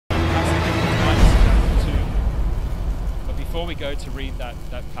before we go to read that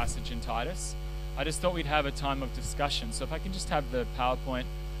passage in Titus, I just thought we'd have a time of discussion. So if I can just have the PowerPoint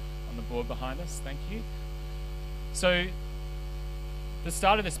on the board behind us, thank you. So the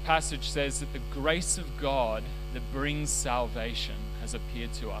start of this passage says that the grace of God that brings salvation has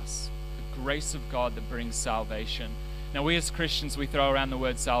appeared to us. The grace of God that brings salvation. Now we as Christians, we throw around the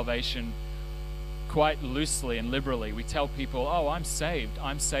word salvation quite loosely and liberally. We tell people, oh, I'm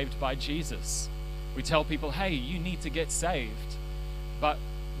saved by Jesus. We tell people, hey, you need to get saved. But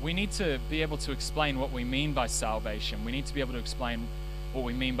we need to be able to explain what we mean by salvation. We need to be able to explain what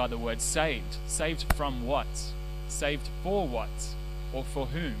we mean by the word saved. Saved from what? Saved for what? Or for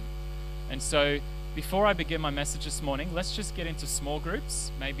whom? And so before I begin my message this morning, let's just get into small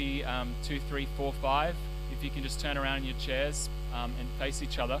groups, maybe 2, 3, 4, 5. If you can just turn around in your chairs and face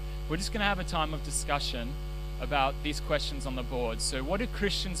each other. We're just going to have a time of discussion about these questions on the board. So what do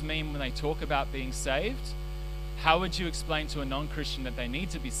Christians mean when they talk about being saved? How would you explain to a non-Christian that they need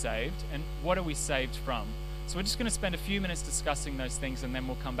to be saved? And what are we saved from? So we're just going to spend a few minutes discussing those things, and then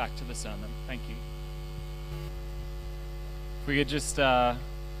we'll come back to the sermon. Thank you. If we could just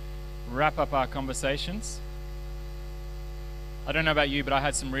wrap up our conversations. I don't know about you, but I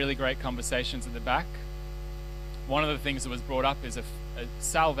had some really great conversations at the back. One of the things that was brought up is a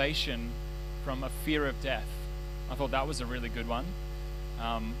salvation from a fear of death. I thought that was a really good one.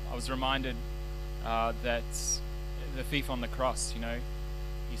 I was reminded that the thief on the cross,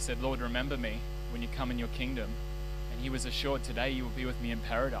 he said, Lord, remember me when you come in your kingdom. And he was assured, today you will be with me in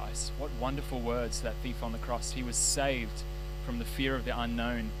paradise. What wonderful words, that thief on the cross. He was saved from the fear of the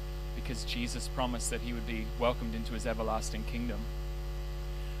unknown because Jesus promised that he would be welcomed into his everlasting kingdom.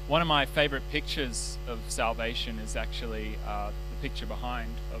 One of my favorite pictures of salvation is actually the picture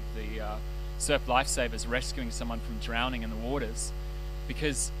behind of the surf lifesavers rescuing someone from drowning in the waters.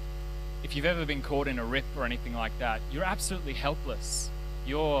 Because if you've ever been caught in a rip or anything like that, you're absolutely helpless.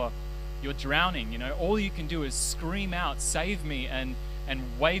 You're drowning, all you can do is scream out, save me, and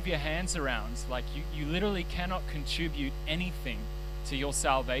wave your hands around. Like you literally cannot contribute anything to your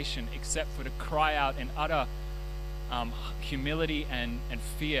salvation except for to cry out in utter humility and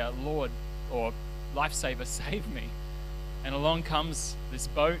fear, Lord, or lifesaver, save me. And along comes this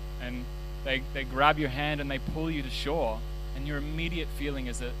boat, and they grab your hand and they pull you to shore, and your immediate feeling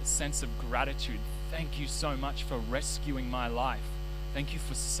is a sense of gratitude. Thank you so much for rescuing my life. Thank you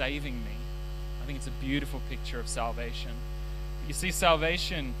for saving me. I think it's a beautiful picture of salvation. You see,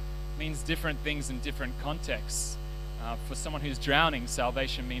 salvation means different things in different contexts. For someone who's drowning,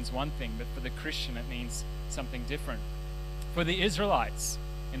 salvation means one thing, but for the Christian, it means something different. For the Israelites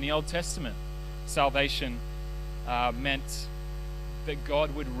in the Old Testament, salvation meant that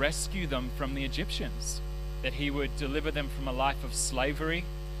God would rescue them from the Egyptians, that he would deliver them from a life of slavery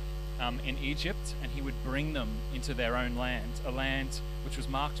in Egypt, and he would bring them into their own land, a land which was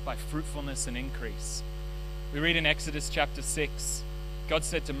marked by fruitfulness and increase. We read in Exodus chapter 6, God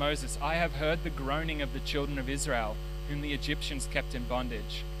said to Moses, I have heard the groaning of the children of Israel, whom the Egyptians kept in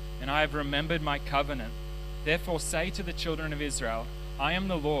bondage, and I have remembered my covenant. Therefore say to the children of Israel, I am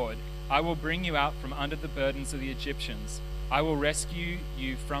the Lord. I will bring you out from under the burdens of the Egyptians. I will rescue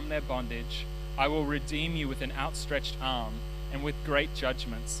you from their bondage. I will redeem you with an outstretched arm and with great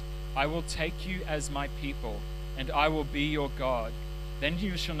judgments. I will take you as my people, and I will be your God. Then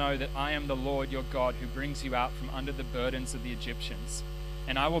you shall know that I am the Lord your God, who brings you out from under the burdens of the Egyptians.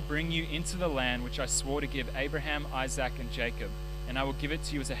 And I will bring you into the land which I swore to give Abraham, Isaac, and Jacob, and I will give it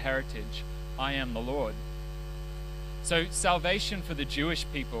to you as a heritage. I am the Lord. So salvation for the Jewish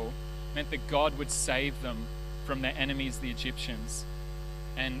people meant that God would save them from their enemies, the Egyptians.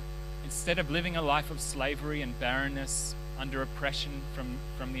 And instead of living a life of slavery and barrenness under oppression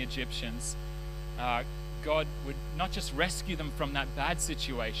from the Egyptians, God would not just rescue them from that bad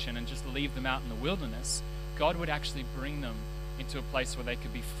situation and just leave them out in the wilderness. God would actually bring them into a place where they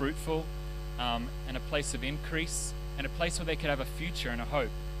could be fruitful, and a place of increase, and a place where they could have a future and a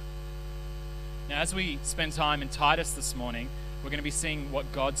hope. Now, as we spend time in Titus this morning, we're going to be seeing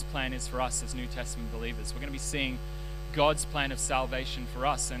what God's plan is for us as New Testament believers. We're going to be seeing God's plan of salvation for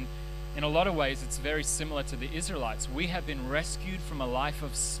us. And in a lot of ways, it's very similar to the Israelites. We have been rescued from a life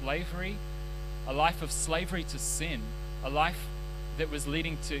of slavery to sin, a life that was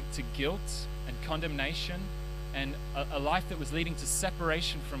leading to guilt and condemnation, and a life that was leading to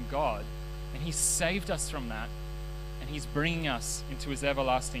separation from God. And he saved us from that, and he's bringing us into his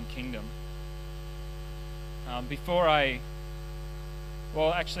everlasting kingdom. I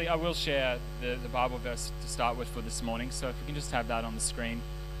will share the Bible verse to start with for this morning. So if we can just have that on the screen.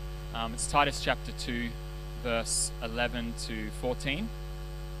 It's Titus chapter 2, verse 11 to 14.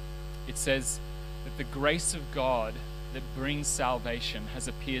 It says that the grace of God that brings salvation has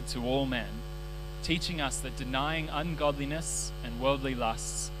appeared to all men, teaching us that denying ungodliness and worldly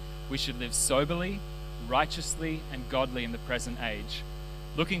lusts, we should live soberly, righteously, and godly in the present age,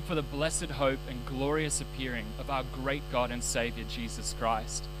 looking for the blessed hope and glorious appearing of our great God and Savior, Jesus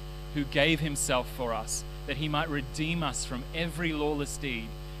Christ, who gave himself for us, that he might redeem us from every lawless deed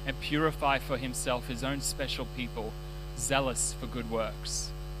and purify for himself his own special people, zealous for good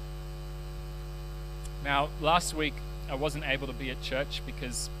works. Now, last week, I wasn't able to be at church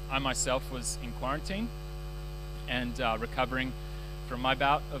because I myself was in quarantine and recovering from my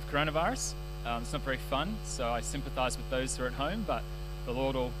bout of coronavirus. It's not very fun, so I sympathize with those who are at home, but the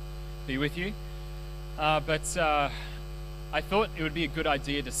Lord will be with you. But I thought it would be a good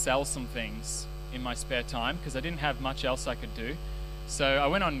idea to sell some things in my spare time because I didn't have much else I could do. So I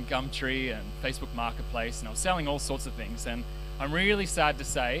went on Gumtree and Facebook Marketplace, and I was selling all sorts of things. And I'm really sad to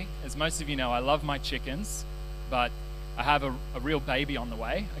say, as most of you know, I love my chickens, but I have a real baby on the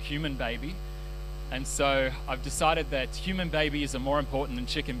way, a human baby. And so I've decided that human babies are more important than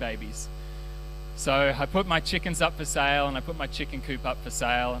chicken babies. So I put my chickens up for sale, and I put my chicken coop up for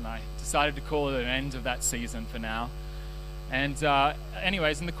sale, and I decided to call it an end of that season for now. And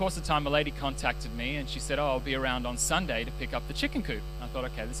anyways, in the course of time, a lady contacted me, and she said, "Oh, I'll be around on Sunday to pick up the chicken coop." I thought,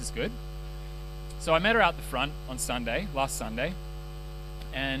 okay, this is good. So I met her out the front on Sunday, last Sunday,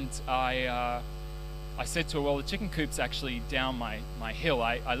 and I said to her, well, the chicken coop's actually down my hill.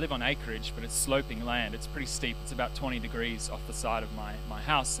 I live on acreage, but it's sloping land. It's pretty steep. It's about 20 degrees off the side of my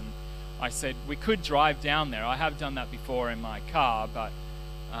house. And I said, we could drive down there. I have done that before in my car, but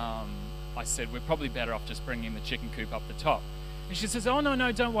I said, we're probably better off just bringing the chicken coop up the top. And she says, oh,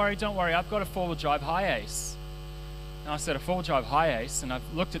 no, don't worry. I've got a four-wheel drive high ace. And I said, a four-wheel drive high ace? And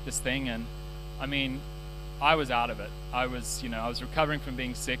I've looked at this thing, and I mean, I was out of it. I was recovering from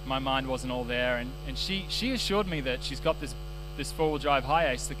being sick. My mind wasn't all there. And she assured me that she's got this four-wheel drive high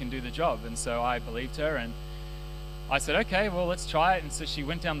ace that can do the job. And so I believed her, and I said, okay, well, let's try it. And so she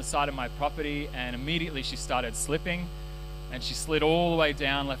went down the side of my property, and immediately she started slipping, and she slid all the way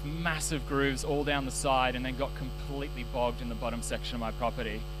down, left massive grooves all down the side, and then got completely bogged in the bottom section of my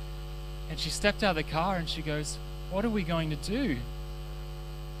property. And she stepped out of the car, and she goes, what are we going to do?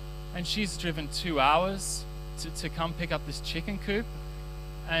 And she's driven 2 hours to come pick up this chicken coop,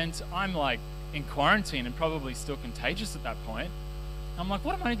 and I'm like in quarantine and probably still contagious at that point. I'm like,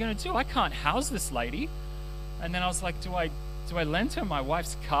 what am I going to do? I can't house this lady. And then I was like, do I lend her my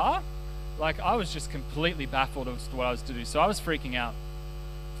wife's car? Like, I was just completely baffled as to what I was to do. So I was freaking out.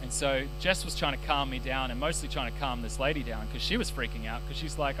 And so Jess was trying to calm me down, and mostly trying to calm this lady down because she was freaking out because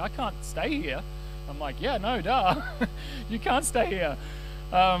she's like, I can't stay here. I'm like, yeah, no, duh. You can't stay here.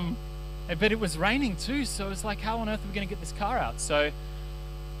 But it was raining too, so it was like, how on earth are we going to get this car out? So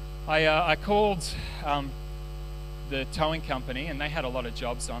I called the towing company, and they had a lot of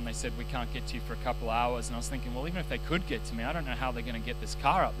jobs on. They said, we can't get to you for a couple hours. And I was thinking, well, even if they could get to me, I don't know how they're going to get this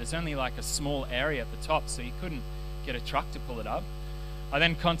car up. There's only like a small area at the top, so you couldn't get a truck to pull it up. I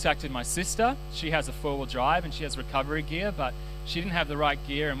then contacted my sister. She has a four-wheel drive, and she has recovery gear, but she didn't have the right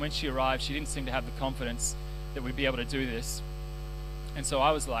gear, and when she arrived, she didn't seem to have the confidence that we'd be able to do this. And so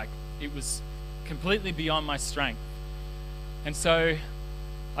I was like, it was completely beyond my strength. And so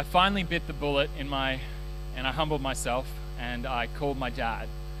I finally bit the bullet and I humbled myself, and I called my dad.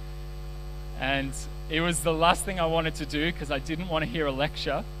 And it was the last thing I wanted to do because I didn't want to hear a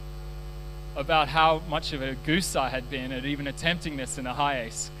lecture about how much of a goose I had been at even attempting this in a high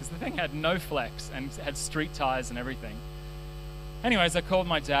ace, because the thing had no flex and had street tires and everything. Anyways, I called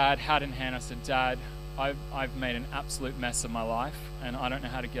my dad, hat in hand. I said, Dad, I've made an absolute mess of my life, and I don't know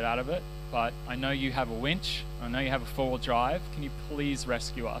how to get out of it, but I know you have a winch. I know you have a four-wheel drive. Can you please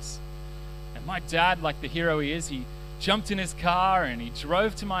rescue us? And my dad, like the hero he is, he jumped in his car, and he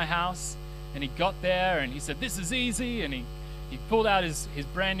drove to my house, and he got there, and he said, this is easy, and he pulled out his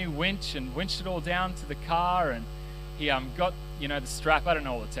brand new winch and winched it all down to the car, and he got, the strap. I don't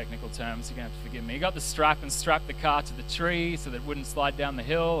know all the technical terms, you're going to have to forgive me. He got the strap and strapped the car to the tree so that it wouldn't slide down the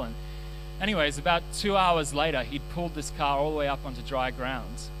hill. And anyways, about 2 hours later, he'd pulled this car all the way up onto dry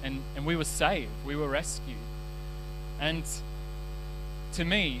ground, and we were saved. We were rescued. And to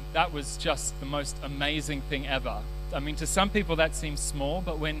me, that was just the most amazing thing ever. I mean, to some people that seems small,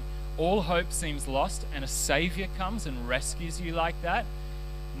 but when all hope seems lost and a savior comes and rescues you like that,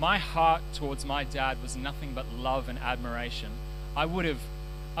 my heart towards my dad was nothing but love and admiration. I would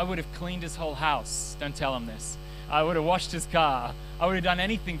have cleaned his whole house. Don't tell him this. I would have washed his car. I would have done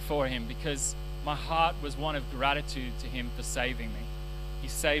anything for him because my heart was one of gratitude to him for saving me. He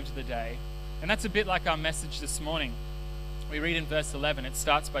saved the day. And that's a bit like our message this morning. We read in verse 11, it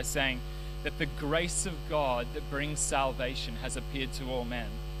starts by saying, that the grace of God that brings salvation has appeared to all men.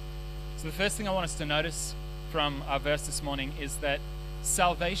 So the first thing I want us to notice from our verse this morning is that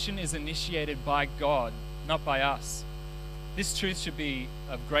salvation is initiated by God, not by us. This truth should be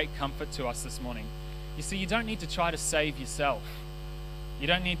of great comfort to us this morning. You see, you don't need to try to save yourself. You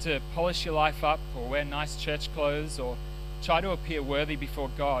don't need to polish your life up or wear nice church clothes or try to appear worthy before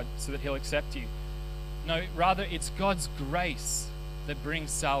God so that He'll accept you. No, rather it's God's grace that brings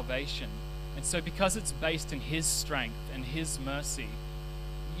salvation. And so because it's based in His strength and His mercy,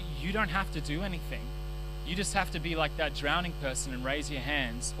 you don't have to do anything. You just have to be like that drowning person and raise your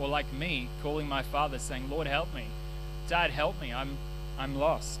hands, or like me, calling my Father saying, Lord, help me. Dad, help me. I'm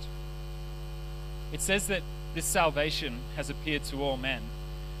lost. It says that this salvation has appeared to all men.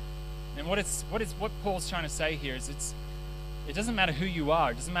 And what Paul's trying to say here is it doesn't matter who you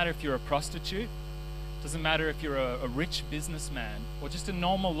are. It doesn't matter if you're a prostitute. It doesn't matter if you're a rich businessman or just a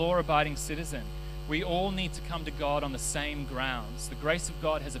normal law-abiding citizen. We all need to come to God on the same grounds. The grace of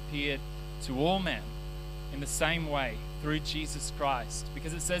God has appeared to all men in the same way through Jesus Christ.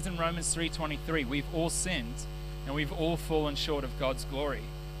 Because it says in Romans 3:23, we've all sinned and we've all fallen short of God's glory.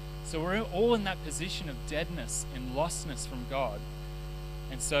 So we're all in that position of deadness and lostness from God.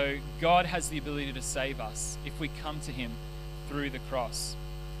 And so God has the ability to save us if we come to Him through the cross.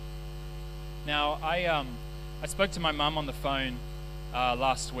 Now, I spoke to my mum on the phone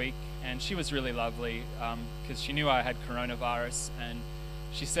last week, and she was really lovely because she knew I had coronavirus, and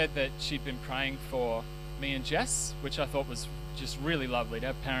she said that she'd been praying for me and Jess, which I thought was just really lovely to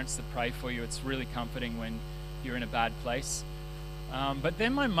have parents that pray for you. It's really comforting when you're in a bad place. But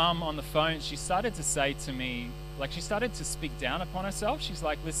then my mum on the phone, she started to say to me, like she started to speak down upon herself. She's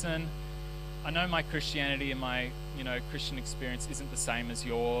like, listen, I know my Christianity and my Christian experience isn't the same as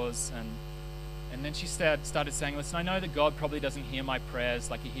yours. And then she started saying, listen, I know that God probably doesn't hear my prayers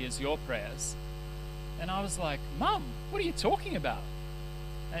like He hears your prayers. And I was like, Mum, what are you talking about?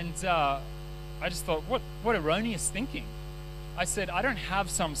 And I just thought, what erroneous thinking. I said, I don't have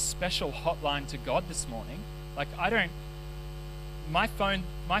some special hotline to God this morning. Like, my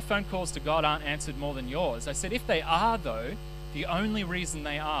phone calls to God aren't answered more than yours. I said, if they are though, the only reason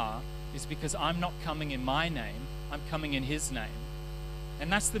they are is because I'm not coming in my name, I'm coming in His name.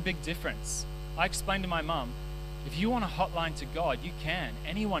 And that's the big difference. I explained to my mum, if you want a hotline to God, you can.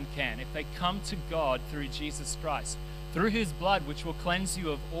 Anyone can. If they come to God through Jesus Christ, through His blood, which will cleanse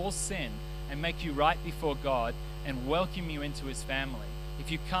you of all sin and make you right before God and welcome you into His family.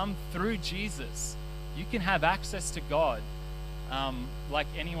 If you come through Jesus, you can have access to God like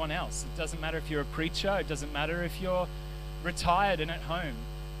anyone else. It doesn't matter if you're a preacher. It doesn't matter if you're retired and at home.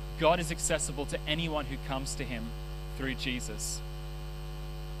 God is accessible to anyone who comes to Him through Jesus.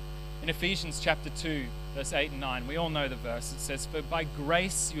 In Ephesians chapter 2, verse 8 and 9, we all know the verse. It says, for by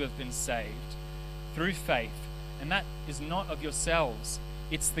grace you have been saved through faith, and that is not of yourselves.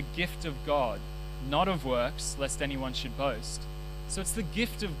 It's the gift of God, not of works, lest anyone should boast. So it's the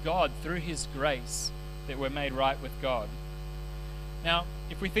gift of God through His grace that we're made right with God. Now,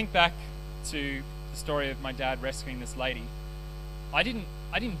 if we think back to the story of my dad rescuing this lady, I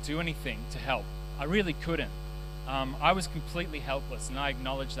didn't do anything to help. I really couldn't. I was completely helpless, and I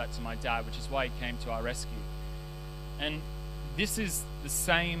acknowledged that to my dad, which is why he came to our rescue. And this is the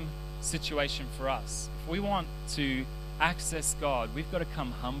same situation for us. If we want to access God, we've got to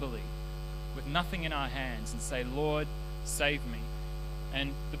come humbly with nothing in our hands and say, Lord, save me.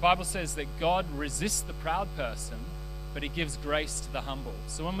 And the Bible says that God resists the proud person, but He gives grace to the humble.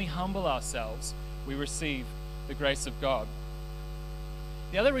 So when we humble ourselves, we receive the grace of God.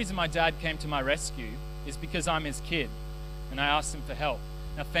 The other reason my dad came to my rescue is because I'm his kid, and I asked him for help.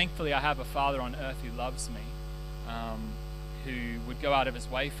 Now, thankfully, I have a Father on earth who loves me, who would go out of His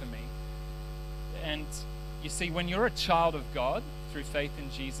way for me. And you see, when you're a child of God through faith in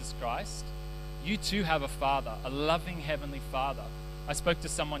Jesus Christ, you too have a Father, a loving Heavenly Father. I spoke to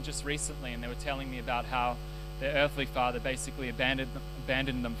someone just recently, and they were telling me about how their earthly father basically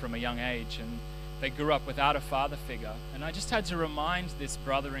abandoned them from a young age, and they grew up without a father figure. And I just had to remind this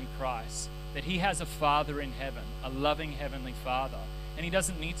brother in Christ that he has a Father in heaven, a loving Heavenly Father, and he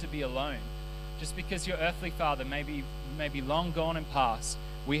doesn't need to be alone. Just because your earthly father may be long gone and past,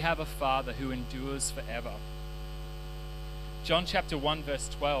 we have a Father who endures forever. John chapter 1 verse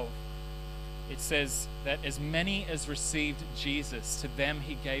 12, it says that as many as received Jesus, to them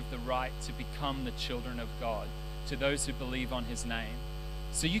He gave the right to become the children of God, to those who believe on His name.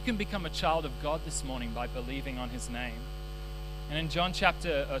 So you can become a child of God this morning by believing on His name. And in 1 John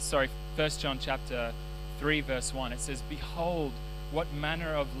chapter 3 verse 1, it says, behold, what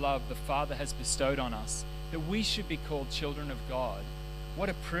manner of love the Father has bestowed on us, that we should be called children of God. What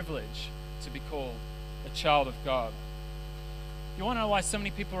a privilege. to be called a child of God. You want to know why so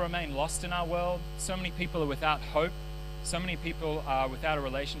many people remain lost in our world? So many people are without hope. So many people are without a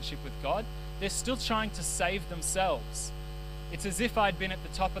relationship with God. They're still trying to save themselves. It's as if I'd been at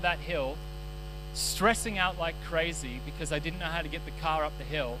the top of that hill, stressing out like crazy because I didn't know how to get the car up the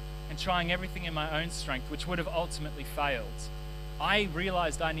hill and trying everything in my own strength, which would have ultimately failed. I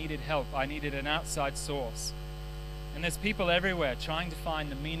realized I needed help. I needed an outside source. And there's people everywhere trying to find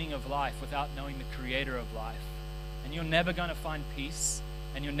the meaning of life without knowing the creator of life. And you're never going to find peace,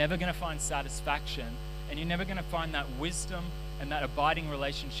 and you're never going to find satisfaction, and you're never going to find that wisdom and that abiding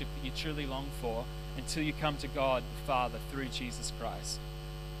relationship that you truly long for until you come to God the Father through Jesus Christ.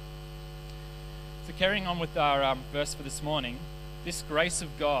 So carrying on with our verse for this morning, this grace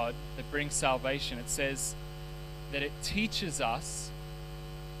of God that brings salvation, it says that it teaches us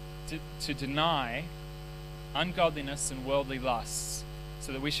to deny ungodliness and worldly lusts,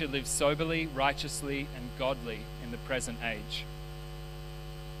 so that we should live soberly, righteously, and godly in the present age.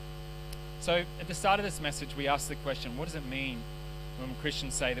 So at the start of this message, we asked the question, what does it mean when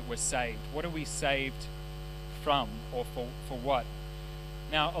Christians say that we're saved? What are we saved from, or for what?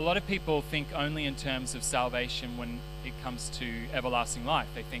 Now, a lot of people think only in terms of salvation when it comes to everlasting life.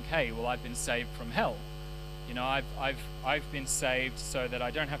 They think, hey, well, I've been saved from hell. You know, I've been saved so that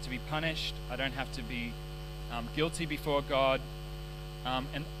I don't have to be punished. I don't have to be guilty before God.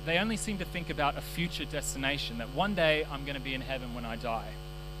 And they only seem to think about a future destination, that one day I'm going to be in heaven when I die.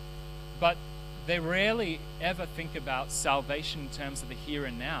 But they rarely ever think about salvation in terms of the here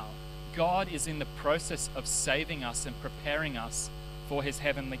and now. God is in the process of saving us and preparing us for his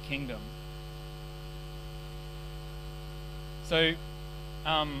heavenly kingdom. So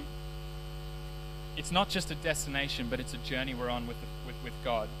it's not just a destination, but it's a journey we're on with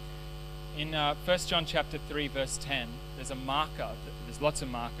God. In 1 John chapter 3, verse 10, there's a marker. There's lots of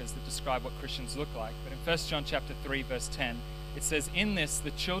markers that describe what Christians look like. But in 1 John chapter 3, verse 10, it says, "In this,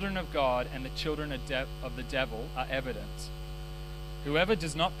 the children of God and the children of the devil are evident. Whoever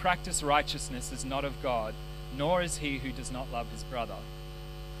does not practice righteousness is not of God, nor is he who does not love his brother."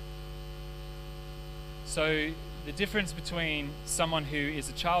 So the difference between someone who is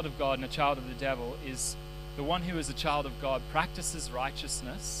a child of God and a child of the devil is the one who is a child of God practices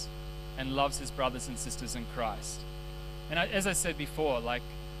righteousness and loves his brothers and sisters in Christ. And as I said before, like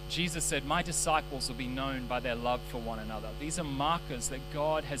Jesus said, my disciples will be known by their love for one another. These are markers that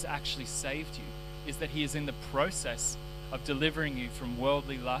God has actually saved you, is that he is in the process of delivering you from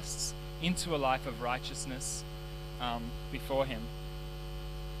worldly lusts into a life of righteousness before him.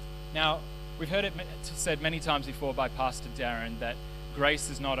 Now, we've heard it said many times before by Pastor Darren that grace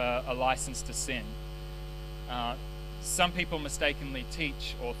is not a license to sin. Some people mistakenly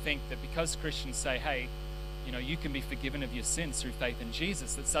teach or think that because Christians say, hey, you know, you can be forgiven of your sins through faith in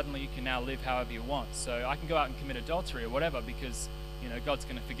Jesus, that suddenly you can now live however you want. So I can go out and commit adultery or whatever because, you know, God's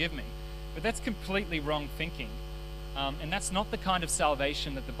going to forgive me. But that's completely wrong thinking. And that's not the kind of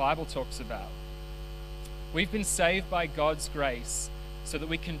salvation that the Bible talks about. We've been saved by God's grace so that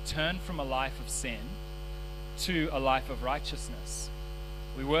we can turn from a life of sin to a life of righteousness.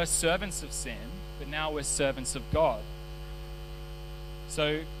 We were servants of sin, but now we're servants of God.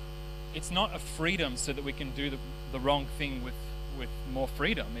 So it's not a freedom so that we can do the wrong thing with more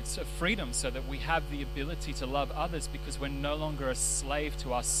freedom. It's a freedom so that we have the ability to love others because we're no longer a slave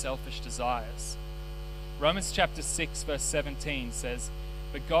to our selfish desires. Romans chapter 6 verse 17 says,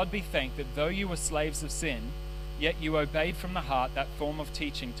 "But God be thanked that though you were slaves of sin, yet you obeyed from the heart that form of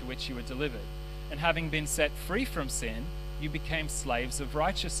teaching to which you were delivered. And having been set free from sin, you became slaves of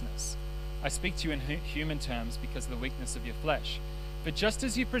righteousness. I speak to you in human terms because of the weakness of your flesh. For just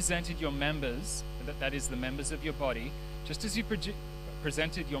as you presented your members, that is the members of your body, just as you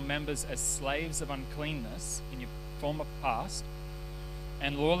presented your members as slaves of uncleanness in your former past,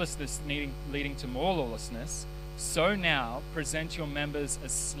 and lawlessness leading to more lawlessness, so now present your members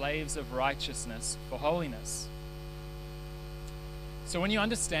as slaves of righteousness for holiness." So when you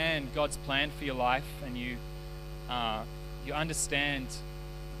understand God's plan for your life and you understand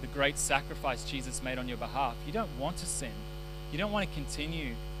the great sacrifice Jesus made on your behalf, you don't want to sin. You don't want to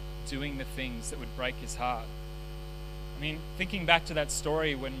continue doing the things that would break his heart. I mean, thinking back to that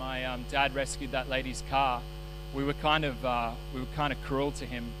story when my dad rescued that lady's car, we were kind of cruel to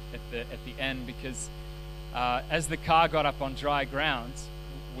him at the end because as the car got up on dry ground,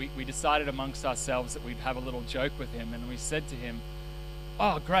 we decided amongst ourselves that we'd have a little joke with him, and we said to him,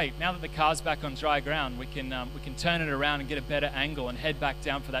 "Oh, great! Now that the car's back on dry ground, we can turn it around and get a better angle and head back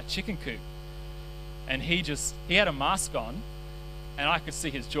down for that chicken coop." And he had a mask on, and I could see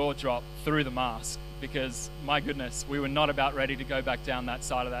his jaw drop through the mask because, my goodness, we were not about ready to go back down that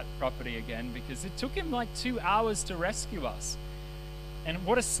side of that property again, because it took him like 2 hours to rescue us. And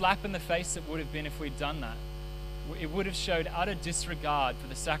what a slap in the face it would have been if we'd done that. It would have showed utter disregard for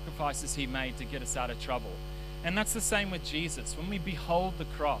the sacrifices he made to get us out of trouble. And that's the same with Jesus. When we behold the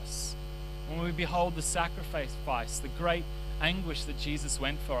cross, when we behold the sacrifice, the great anguish that Jesus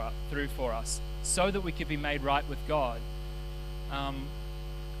went through for us, so that we could be made right with God,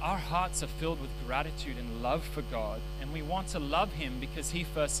 our hearts are filled with gratitude and love for God, and we want to love him because he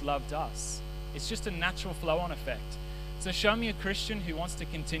first loved us. It's just a natural flow-on effect. So show me a Christian who wants to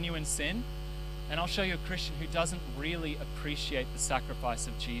continue in sin, and I'll show you a Christian who doesn't really appreciate the sacrifice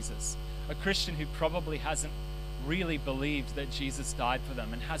of Jesus. A Christian who probably hasn't really believed that Jesus died for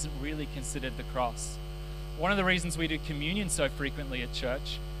them and hasn't really considered the cross. One of the reasons we do communion so frequently at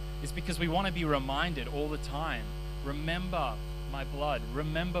church is because we want to be reminded all the time, remember my blood,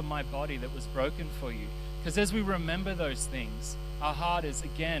 remember my body that was broken for you. Because as we remember those things, our heart is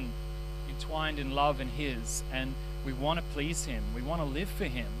again entwined in love and his, and we want to please him, we want to live for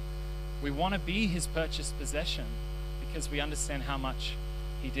him, we want to be his purchased possession because we understand how much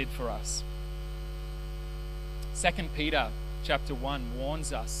he did for us. 2 Peter chapter 1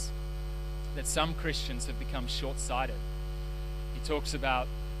 warns us that some Christians have become short-sighted. He talks about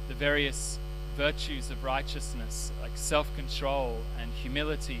the various virtues of righteousness, like self-control and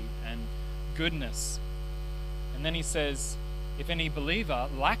humility and goodness. And then he says, if any believer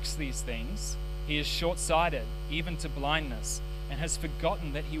lacks these things, he is short-sighted, even to blindness, and has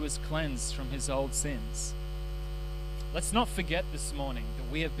forgotten that he was cleansed from his old sins. Let's not forget this morning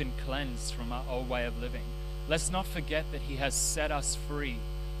that we have been cleansed from our old way of living. Let's not forget that he has set us free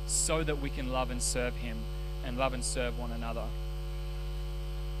so that we can love and serve him and love and serve one another.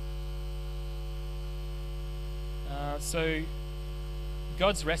 So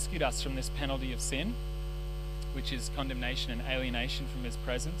God's rescued us from this penalty of sin, which is condemnation and alienation from his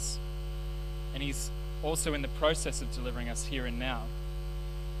presence. And he's also in the process of delivering us here and now.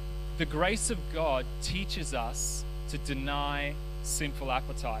 The grace of God teaches us to deny sinful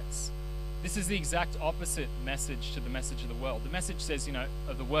appetites. This is the exact opposite message to the message of the world. The message says,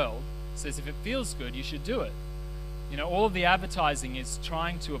 of the world, says if it feels good, you should do it. All of the advertising is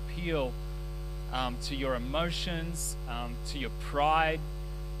trying to appeal to your emotions, to your pride.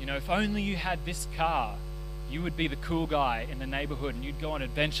 If only you had this car, you would be the cool guy in the neighborhood and you'd go on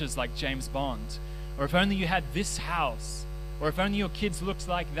adventures like James Bond. Or if only you had this house, or if only your kids looked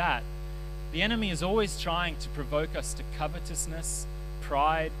like that. The enemy is always trying to provoke us to covetousness,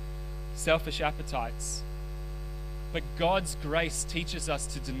 pride, selfish appetites. But God's grace teaches us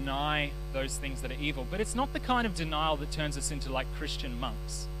to deny those things that are evil. But it's not the kind of denial that turns us into like Christian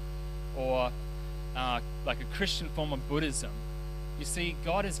monks or like a Christian form of Buddhism. You see,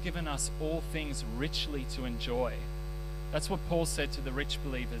 God has given us all things richly to enjoy. That's what Paul said to the rich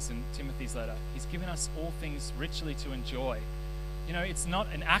believers in Timothy's letter. He's given us all things richly to enjoy. It's not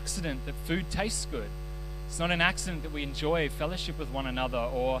an accident that food tastes good. It's not an accident that we enjoy fellowship with one another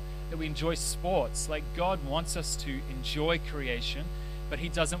or that we enjoy sports. Like, God wants us to enjoy creation, but he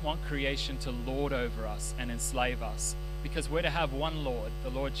doesn't want creation to lord over us and enslave us, because we're to have one Lord, the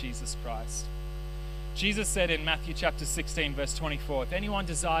Lord Jesus Christ. Jesus said in Matthew chapter 16, verse 24, if anyone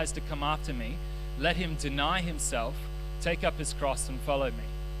desires to come after me, let him deny himself, take up his cross and follow me.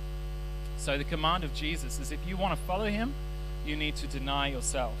 So the command of Jesus is if you want to follow him, you need to deny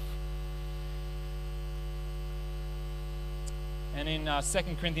yourself. And in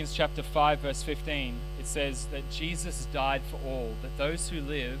 2 Corinthians chapter 5, verse 15, it says that Jesus died for all, that those who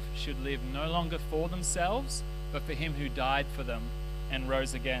live should live no longer for themselves, but for him who died for them and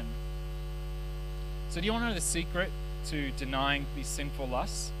rose again. So do you want to know the secret to denying these sinful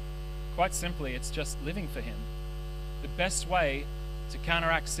lusts? Quite simply, it's just living for him. The best way to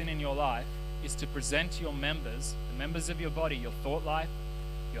counteract sin in your life is to present your members, the members of your body, your thought life,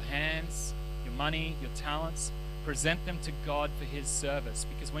 your hands, your money, your talents, present them to God for his service.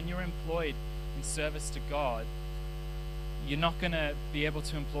 Because when you're employed in service to God, you're not going to be able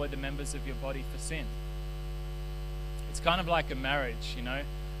to employ the members of your body for sin. It's kind of like a marriage,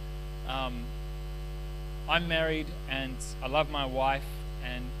 I'm married and I love my wife,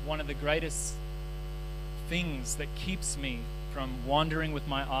 and one of the greatest things that keeps me from wandering with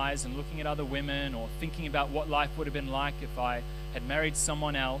my eyes and looking at other women or thinking about what life would have been like if I had married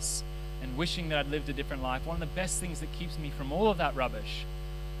someone else and wishing that I'd lived a different life, one of the best things that keeps me from all of that rubbish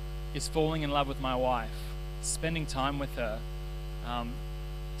is falling in love with my wife, spending time with her,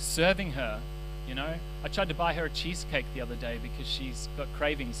 serving her. I tried to buy her a cheesecake the other day because she's got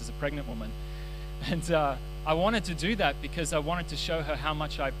cravings as a pregnant woman. And I wanted to do that because I wanted to show her how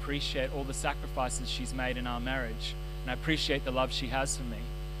much I appreciate all the sacrifices she's made in our marriage, and I appreciate the love she has for me.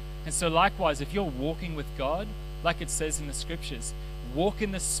 And so likewise, if you're walking with God, like it says in the scriptures, walk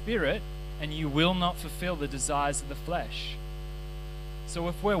in the Spirit and you will not fulfill the desires of the flesh. So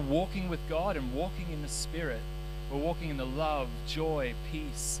if we're walking with God and walking in the Spirit, we're walking in the love, joy,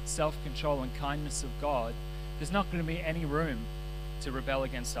 peace, self-control, and kindness of God, there's not going to be any room to rebel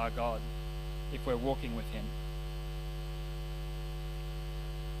against our God if we're walking with Him.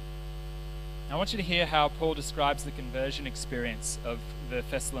 I want you to hear how Paul describes the conversion experience of the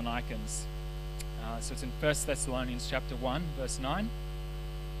Thessalonians. So it's in 1 Thessalonians chapter 1, verse 9.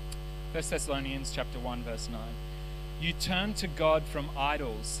 1 Thessalonians chapter 1, verse 9. You turn to God from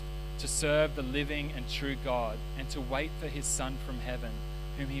idols to serve the living and true God, and to wait for His Son from heaven,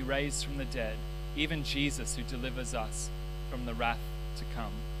 whom He raised from the dead, even Jesus, who delivers us from the wrath to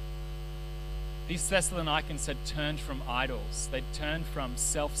come. These Thessalonians had turned from idols. They'd turned from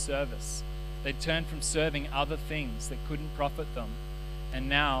self-service. They'd turned from serving other things that couldn't profit them, and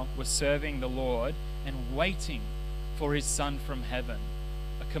now were serving the Lord and waiting for His Son from heaven,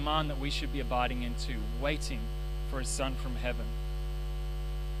 a command that we should be abiding into, waiting for His Son from heaven.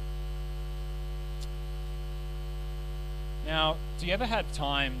 Now, do you ever have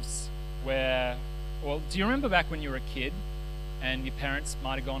times where, well, do you remember back when you were a kid and your parents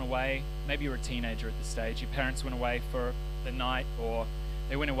might have gone away? Maybe you were a teenager at the stage. Your parents went away for the night, or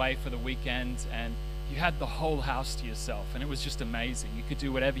they went away for the weekend, and you had the whole house to yourself, and it was just amazing. You could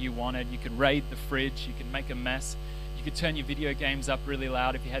do whatever you wanted. You could raid the fridge. You could make a mess. You could turn your video games up really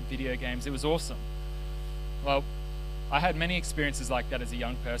loud if you had video games. It was awesome. Well, I had many experiences like that as a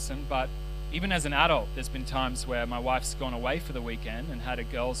young person, but even as an adult, there's been times where my wife's gone away for the weekend and had a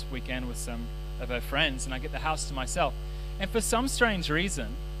girls' weekend with some of her friends, and I get the house to myself. And for some strange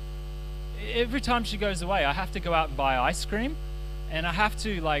reason, every time she goes away, I have to go out and buy ice cream, and I have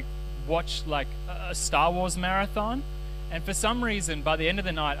to watch a Star Wars marathon. And for some reason, by the end of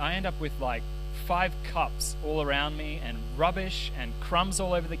the night, I end up with 5 cups all around me, and rubbish and crumbs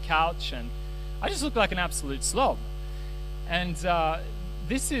all over the couch, and I just look like an absolute slob. And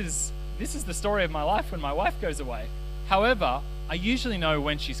this is the story of my life when my wife goes away. However, I usually know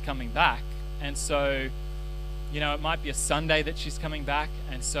when she's coming back, and so it might be a Sunday that she's coming back,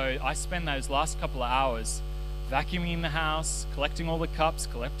 and so I spend those last couple of hours vacuuming the house, collecting all the cups,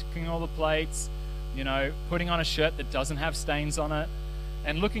 collecting all the plates, putting on a shirt that doesn't have stains on it,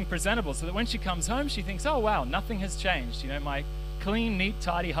 and looking presentable, so that when she comes home, she thinks, oh wow, nothing has changed. My clean, neat,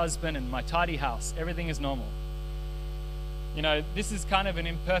 tidy husband and my tidy house, everything is normal. This is kind of an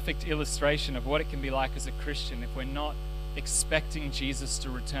imperfect illustration of what it can be like as a Christian if we're not expecting Jesus to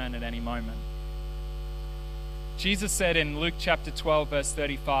return at any moment. Jesus said in Luke chapter 12, verse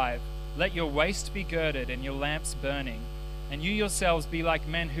 35, let your waist be girded and your lamps burning, and you yourselves be like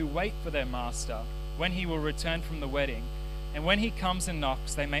men who wait for their master when he will return from the wedding, and when he comes and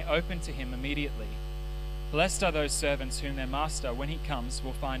knocks, they may open to him immediately. Blessed are those servants whom their master, when he comes,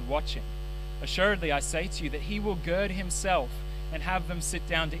 will find watching. Assuredly, I say to you that he will gird himself and have them sit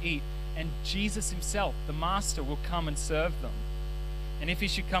down to eat, and Jesus himself, the master, will come and serve them. And if he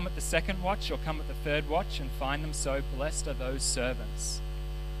should come at the second watch or come at the third watch and find them so, blessed are those servants.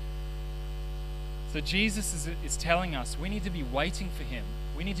 So Jesus is telling us we need to be waiting for him.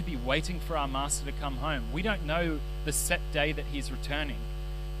 We need to be waiting for our master to come home. We don't know the set day that he's returning,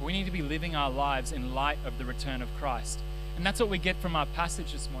 but we need to be living our lives in light of the return of Christ. And that's what we get from our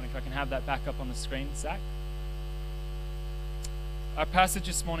passage this morning. If I can have that back up on the screen, Zach. Our passage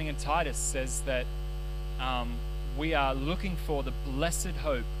this morning in Titus says that we are looking for the blessed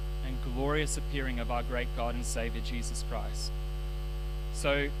hope and glorious appearing of our great God and Savior, Jesus Christ.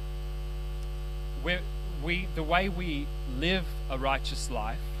 So the way we live a righteous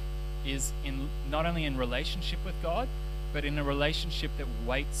life is not only in relationship with God, but in a relationship that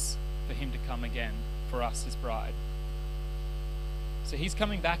waits for him to come again for us, his bride. So he's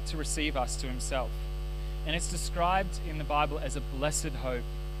coming back to receive us to himself. And it's described in the Bible as a blessed hope.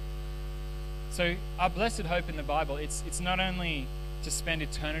 So our blessed hope in the Bible, it's not only to spend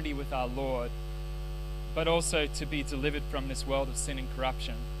eternity with our Lord, but also to be delivered from this world of sin and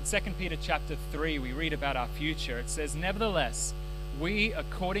corruption. In 2 Peter chapter 3, we read about our future. It says, nevertheless, we,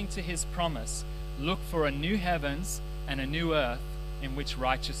 according to his promise, look for a new heavens and a new earth in which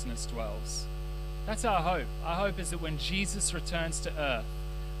righteousness dwells. That's our hope. Our hope is that when Jesus returns to earth,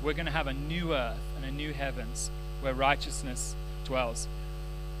 we're going to have a new earth and a new heavens where righteousness dwells.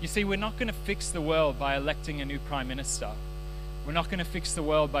 You see, we're not going to fix the world by electing a new prime minister. We're not going to fix the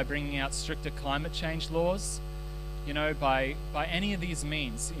world by bringing out stricter climate change laws. by any of these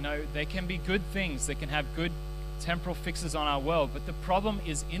means. They can be good things. They can have good temporal fixes on our world, but the problem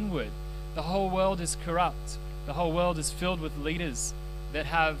is inward. The whole world is corrupt. The whole world is filled with leaders that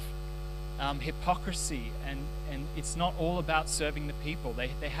have hypocrisy, and it's not all about serving the people.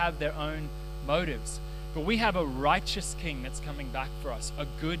 They have their own motives. But we have a righteous king that's coming back for us, a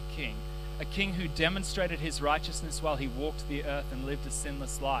good king, a king who demonstrated his righteousness while he walked the earth and lived a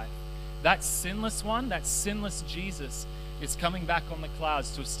sinless life. That sinless one, that sinless Jesus, is coming back on the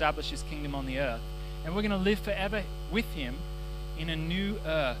clouds to establish his kingdom on the earth. And we're going to live forever with him in a new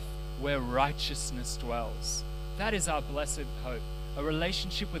earth where righteousness dwells. That is our blessed hope, a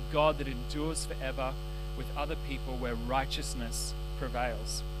relationship with God that endures forever with other people where righteousness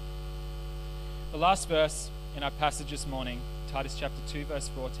prevails. The last verse in our passage this morning, Titus chapter 2, verse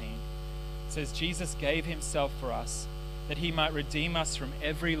 14, says, Jesus gave himself for us, that he might redeem us from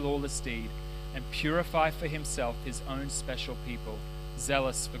every lawless deed and purify for himself his own special people,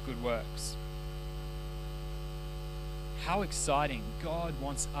 zealous for good works. How exciting. God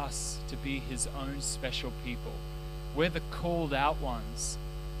wants us to be his own special people. We're the called out ones,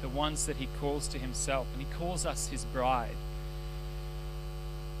 the ones that he calls to himself, and he calls us his bride.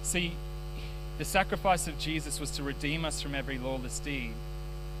 See, the sacrifice of Jesus was to redeem us from every lawless deed.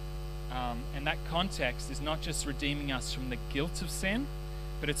 And that context is not just redeeming us from the guilt of sin,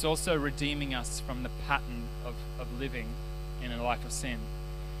 but it's also redeeming us from the pattern of living in a life of sin.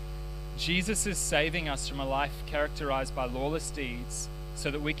 Jesus is saving us from a life characterized by lawless deeds so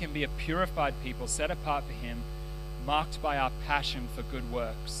that we can be a purified people set apart for him, marked by our passion for good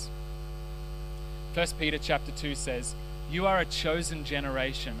works. 1 Peter chapter 2 says, "You are a chosen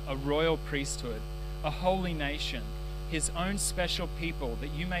generation, a royal priesthood, a holy nation, his own special people,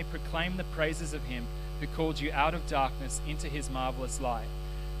 that you may proclaim the praises of him who called you out of darkness into his marvelous light,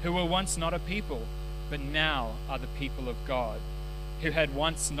 who were once not a people, but now are the people of God, who had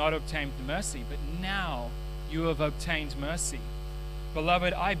once not obtained mercy, but now you have obtained mercy.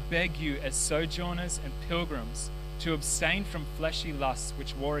 Beloved, I beg you as sojourners and pilgrims to abstain from fleshly lusts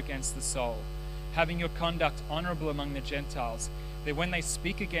which war against the soul, having your conduct honorable among the Gentiles, that when they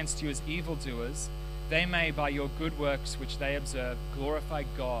speak against you as evildoers, they may, by your good works which they observe, glorify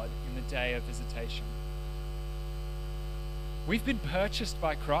God in the day of visitation." We've been purchased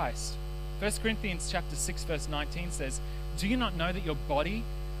by Christ. 1 Corinthians chapter 6 verse 19 says, "Do you not know that your body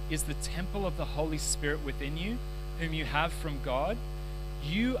is the temple of the Holy Spirit within you, whom you have from God?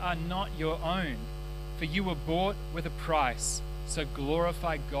 You are not your own, for you were bought with a price, so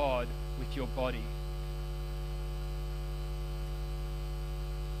glorify God with your body."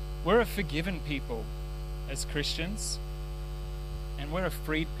 We're a forgiven people as Christians, and we're a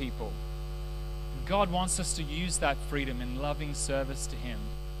freed people. God wants us to use that freedom in loving service to him.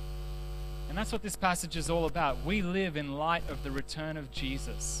 And that's what this passage is all about. We live in light of the return of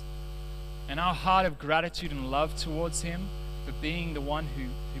Jesus, and our heart of gratitude and love towards him for being the one who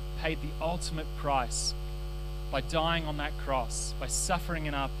paid the ultimate price by dying on that cross, by suffering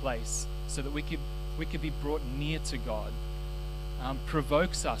in our place so that we could be brought near to God,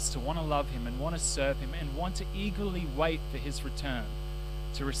 provokes us to want to love him and want to serve him and want to eagerly wait for his return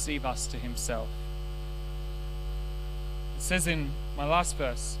to receive us to himself. It says in my last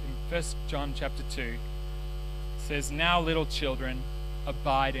verse, in 1 John chapter 2, it says, "Now little children,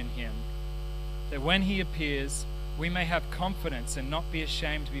 abide in him, that when he appears, we may have confidence and not be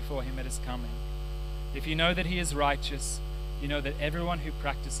ashamed before him at his coming. If you know that he is righteous, you know that everyone who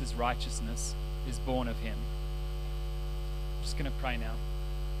practices righteousness is born of him." I'm just going to pray now.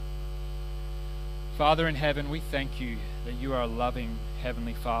 Father in heaven, we thank you that you are a loving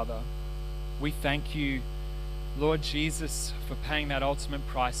heavenly Father. We thank you, Lord Jesus, for paying that ultimate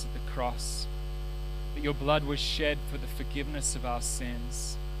price at the cross, that your blood was shed for the forgiveness of our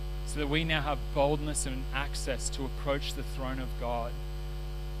sins, so that we now have boldness and access to approach the throne of God,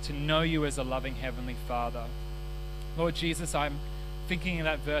 to know you as a loving heavenly Father. Lord Jesus, I'm thinking of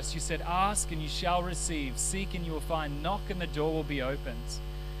that verse. You said, "Ask and you shall receive, seek and you will find, knock and the door will be opened."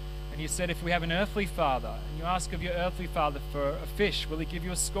 And you said, if we have an earthly father and you ask of your earthly father for a fish, will he give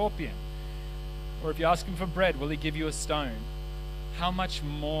you a scorpion? Or if you ask him for bread, will he give you a stone? How much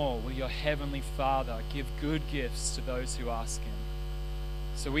more will your heavenly Father give good gifts to those who ask him?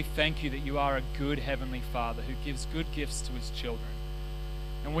 So we thank you that you are a good heavenly Father who gives good gifts to his children.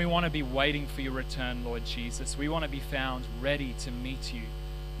 And we want to be waiting for your return, Lord Jesus. We want to be found ready to meet you,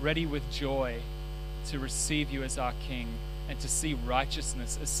 ready with joy to receive you as our King and to see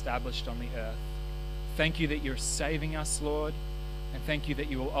righteousness established on the earth. Thank you that you're saving us, Lord, and thank you that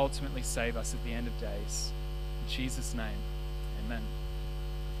you will ultimately save us at the end of days. In Jesus' name, amen.